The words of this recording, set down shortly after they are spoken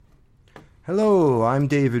Hello, I'm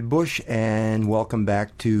David Bush, and welcome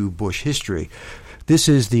back to Bush History. This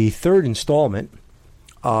is the third installment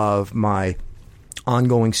of my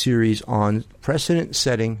ongoing series on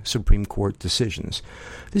precedent-setting Supreme Court decisions.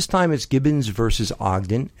 This time it's Gibbons versus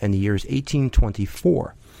Ogden, and the year is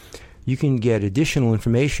 1824. You can get additional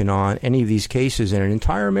information on any of these cases in an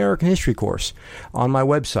entire American history course on my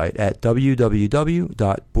website at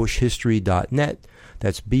www.bushhistory.net.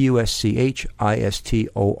 That's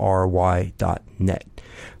BUSCHISTORY.net.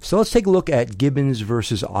 So let's take a look at Gibbons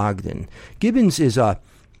versus Ogden. Gibbons is an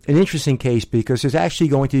interesting case because it's actually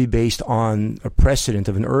going to be based on a precedent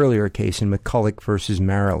of an earlier case in McCulloch versus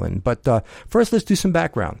Maryland. But first, let's do some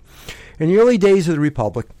background. In the early days of the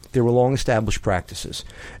Republic, there were long-established practices,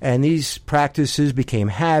 and these practices became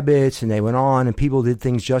habits, and they went on, and people did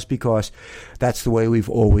things just because that's the way we've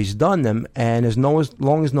always done them, and as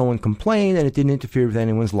long as no one complained and it didn't interfere with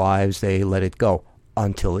anyone's lives, they let it go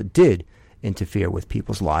until it did interfere with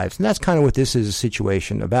people's lives, and that's kind of what this is a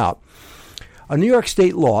situation about. A New York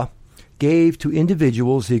state law gave to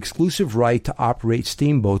individuals the exclusive right to operate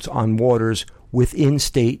steamboats on waters within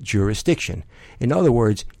state jurisdiction. In other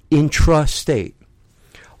words, intrastate.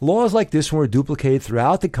 Laws like this one were duplicated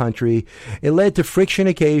throughout the country. It led to friction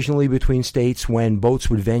occasionally between states when boats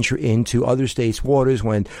would venture into other states' waters,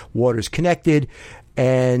 when waters connected.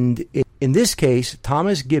 And in this case,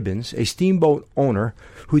 Thomas Gibbons, a steamboat owner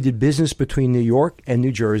who did business between New York and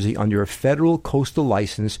New Jersey under a federal coastal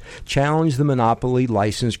license, challenged the monopoly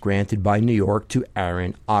license granted by New York to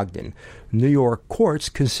Aaron Ogden. New York courts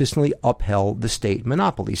consistently upheld the state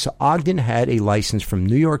monopoly. So Ogden had a license from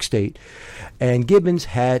New York State, and Gibbons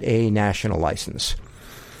had a national license.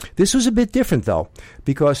 This was a bit different, though,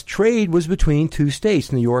 because trade was between two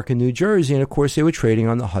states, New York and New Jersey, and of course they were trading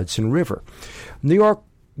on the Hudson River. New York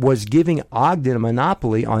was giving Ogden a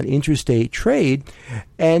monopoly on interstate trade,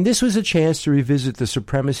 and this was a chance to revisit the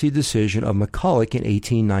supremacy decision of McCulloch in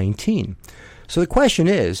 1819. So the question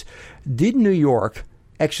is, did New York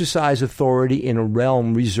exercise authority in a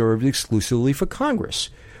realm reserved exclusively for Congress?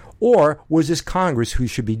 Or was this Congress who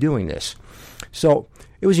should be doing this? So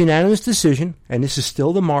it was a unanimous decision, and this is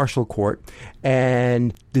still the Marshall Court,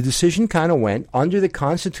 and the decision kind of went, under the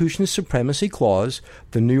Constitution's Supremacy Clause,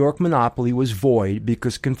 the New York monopoly was void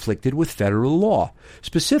because it conflicted with federal law.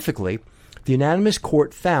 Specifically, the unanimous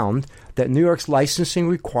court found that New York's licensing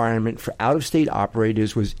requirement for out-of-state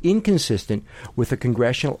operators was inconsistent with a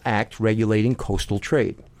congressional act regulating coastal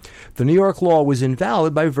trade. The New York law was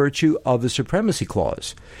invalid by virtue of the Supremacy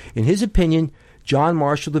Clause. In his opinion, John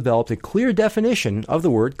Marshall developed a clear definition of the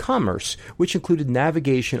word commerce, which included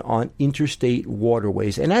navigation on interstate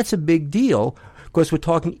waterways. And that's a big deal because we're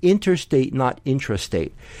talking interstate, not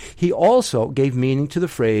intrastate. He also gave meaning to the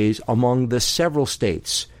phrase among the several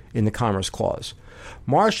states in the Commerce Clause.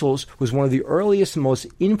 Marshall's was one of the earliest and most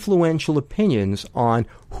influential opinions on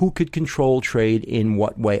who could control trade in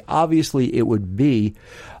what way. Obviously, it would be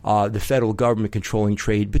the federal government controlling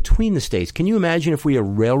trade between the states. Can you imagine if we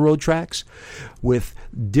had railroad tracks with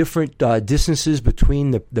different distances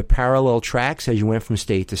between the parallel tracks as you went from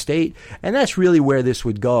state to state? And that's really where this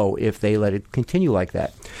would go if they let it continue like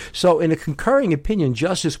that. So in a concurring opinion,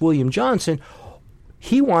 Justice William Johnson,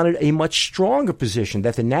 he wanted a much stronger position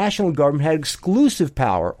that the national government had exclusive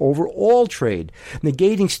power over all trade,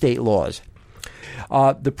 negating state laws.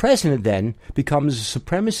 The precedent then becomes the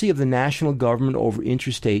supremacy of the national government over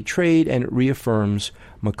interstate trade, and it reaffirms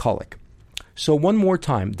McCulloch. So one more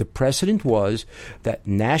time, the precedent was that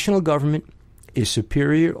national government is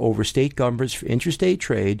superior over state governments for interstate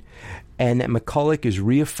trade, and that McCulloch is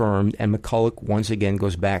reaffirmed, and McCulloch once again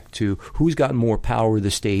goes back to who's got more power,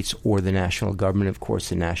 the states or the national government. Of course,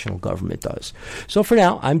 the national government does. So for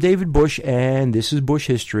now, I'm David Bush, and this is Bush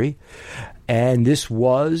History, and this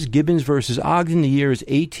was Gibbons versus Ogden. The year is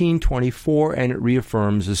 1824, and it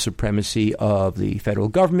reaffirms the supremacy of the federal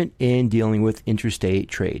government in dealing with interstate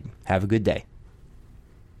trade. Have a good day.